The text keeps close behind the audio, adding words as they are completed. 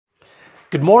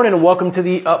Good morning and welcome to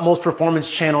the Utmost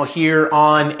Performance channel here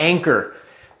on Anchor.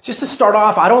 Just to start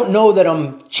off, I don't know that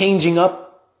I'm changing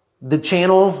up the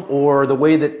channel or the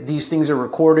way that these things are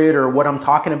recorded or what I'm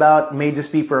talking about. It may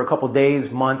just be for a couple days,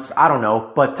 months, I don't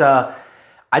know. But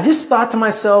I just thought to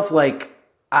myself, like,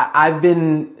 I've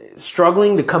been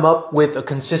struggling to come up with a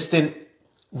consistent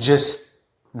just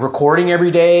recording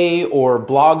every day or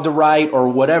blog to write or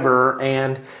whatever.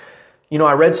 And, you know,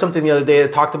 I read something the other day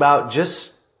that talked about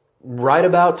just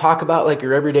talk about like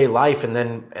your everyday life and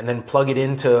then plug it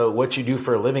into what you do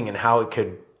for a living and how it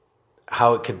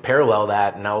could parallel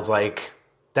that. And I was like,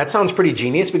 that sounds pretty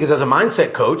genius, because as a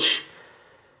mindset coach,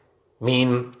 I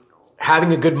mean,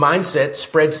 having a good mindset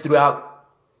spreads throughout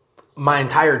my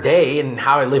entire day and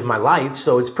how I live my life.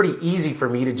 So it's pretty easy for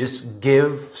me to just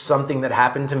give something that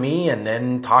happened to me and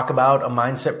then talk about a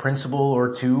mindset principle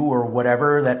or two or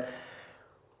whatever that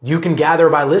you can gather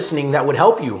by listening that would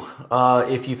help you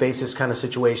if you face this kind of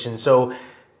situation. So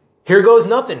here goes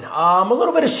nothing. I'm a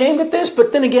little bit ashamed at this,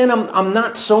 but then again, I'm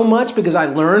not so much, because I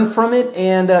learned from it,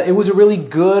 and it was a really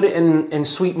good and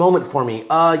sweet moment for me.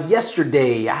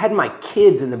 Yesterday, I had my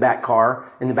kids in the back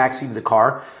seat of the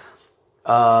car,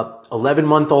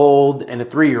 11-month-old and a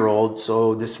 3-year-old.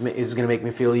 So this is going to make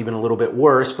me feel even a little bit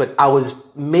worse. But I was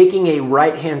making a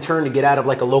right-hand turn to get out of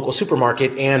like a local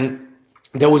supermarket, and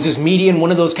there was this median, one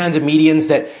of those kinds of medians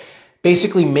that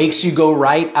basically makes you go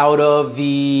right out of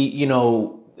the,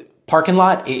 parking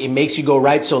lot. It makes you go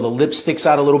right so the lip sticks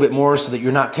out a little bit more so that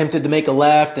you're not tempted to make a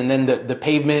left. And then the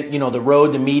pavement, the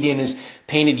road, the median is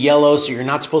painted yellow, so you're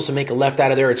not supposed to make a left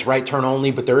out of there. It's right turn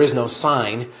only, but there is no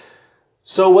sign.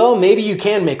 So, well, maybe you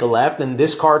can make a left. And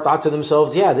this car thought to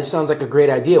themselves, yeah, this sounds like a great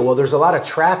idea. Well, there's a lot of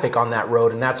traffic on that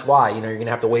road, and that's why, you're going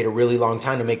to have to wait a really long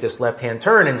time to make this left-hand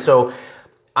turn. And so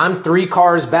I'm 3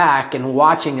 cars back and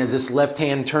watching as this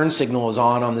left-hand turn signal is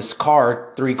on this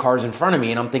car, 3 cars in front of me.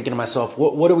 And I'm thinking to myself,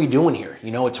 what are we doing here?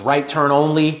 It's right turn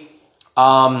only.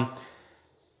 I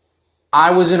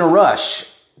was in a rush.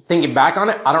 Thinking back on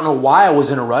it, I don't know why I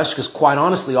was in a rush, because quite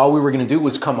honestly, all we were going to do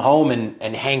was come home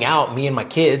and hang out, me and my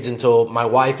kids, until my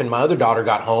wife and my other daughter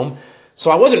got home. So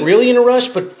I wasn't really in a rush,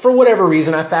 but for whatever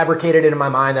reason, I fabricated it in my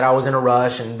mind that I was in a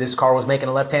rush, and this car was making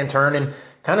a left-hand turn, and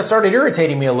kind of started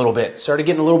irritating me a little bit. Started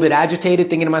getting a little bit agitated,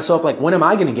 thinking to myself, like, when am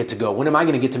I going to get to go? When am I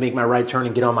going to get to make my right turn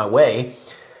and get on my way?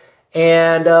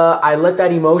 And I let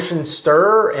that emotion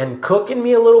stir and cook in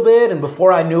me a little bit. And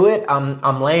before I knew it,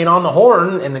 I'm laying on the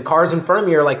horn, and the cars in front of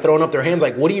me are like throwing up their hands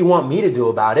like, what do you want me to do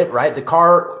about it, right? The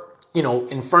car,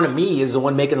 in front of me is the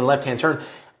one making the left-hand turn.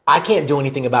 I can't do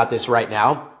anything about this right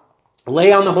now.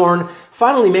 Lay on the horn,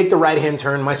 finally make the right-hand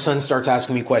turn. My son starts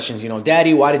asking me questions.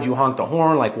 Daddy, why did you honk the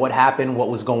horn? Like, what happened? What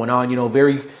was going on?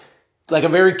 Like a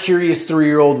very curious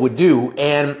 3-year-old would do.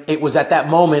 And it was at that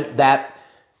moment that,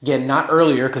 again, not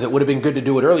earlier, because it would have been good to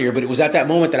do it earlier, but it was at that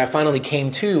moment that I finally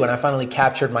came to, and I finally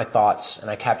captured my thoughts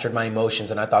and I captured my emotions.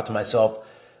 And I thought to myself,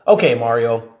 okay,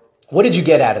 Mario, what did you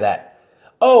get out of that?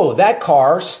 Oh, that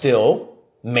car still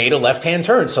made a left-hand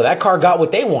turn. So that car got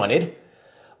what they wanted.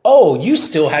 Oh, you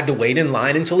still had to wait in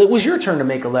line until it was your turn to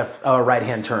make a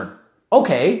right-hand turn.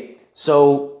 Okay,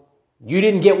 so you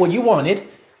didn't get what you wanted.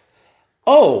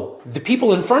 Oh, the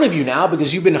people in front of you now,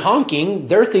 because you've been honking,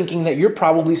 they're thinking that you're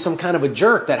probably some kind of a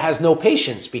jerk that has no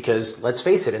patience, because let's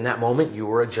face it, in that moment, you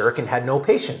were a jerk and had no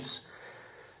patience.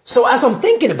 So as I'm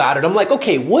thinking about it, I'm like,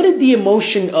 okay, what did the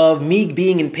emotion of me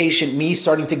being impatient, me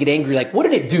starting to get angry, like, what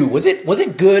did it do? Was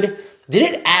it good? Did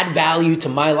it add value to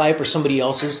my life or somebody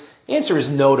else's? The answer is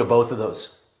no to both of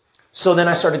those. So then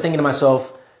I started thinking to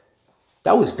myself,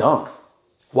 that was dumb.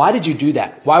 Why did you do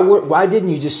that? Why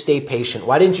didn't you just stay patient?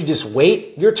 Why didn't you just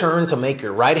wait your turn to make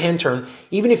your right-hand turn?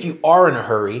 Even if you are in a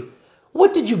hurry,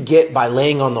 what did you get by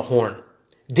laying on the horn?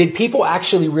 Did people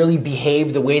actually really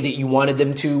behave the way that you wanted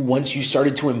them to once you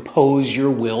started to impose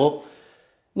your will?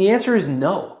 And the answer is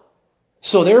no.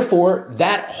 So therefore,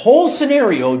 that whole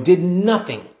scenario did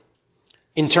nothing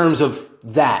in terms of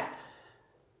that.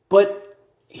 But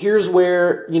here's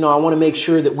where, I want to make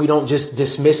sure that we don't just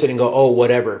dismiss it and go, oh,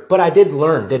 whatever. But I did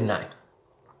learn, didn't I?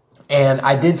 And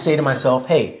I did say to myself,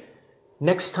 hey,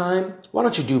 next time, why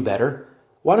don't you do better?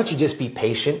 Why don't you just be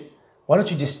patient? Why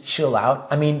don't you just chill out?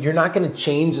 I mean, you're not going to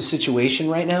change the situation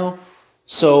right now.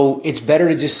 So it's better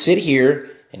to just sit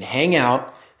here and hang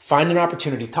out, find an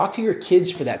opportunity, talk to your kids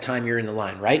for that time you're in the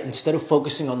line, right? Instead of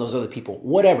focusing on those other people,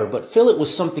 whatever, but fill it with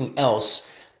something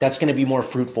else that's going to be more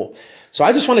fruitful. So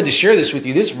I just wanted to share this with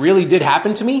you. This really did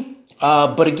happen to me.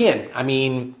 But again, I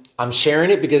mean, I'm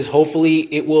sharing it because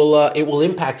hopefully it will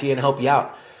impact you and help you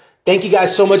out. Thank you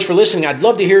guys so much for listening. I'd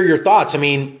love to hear your thoughts. I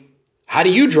mean, how do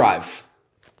you drive?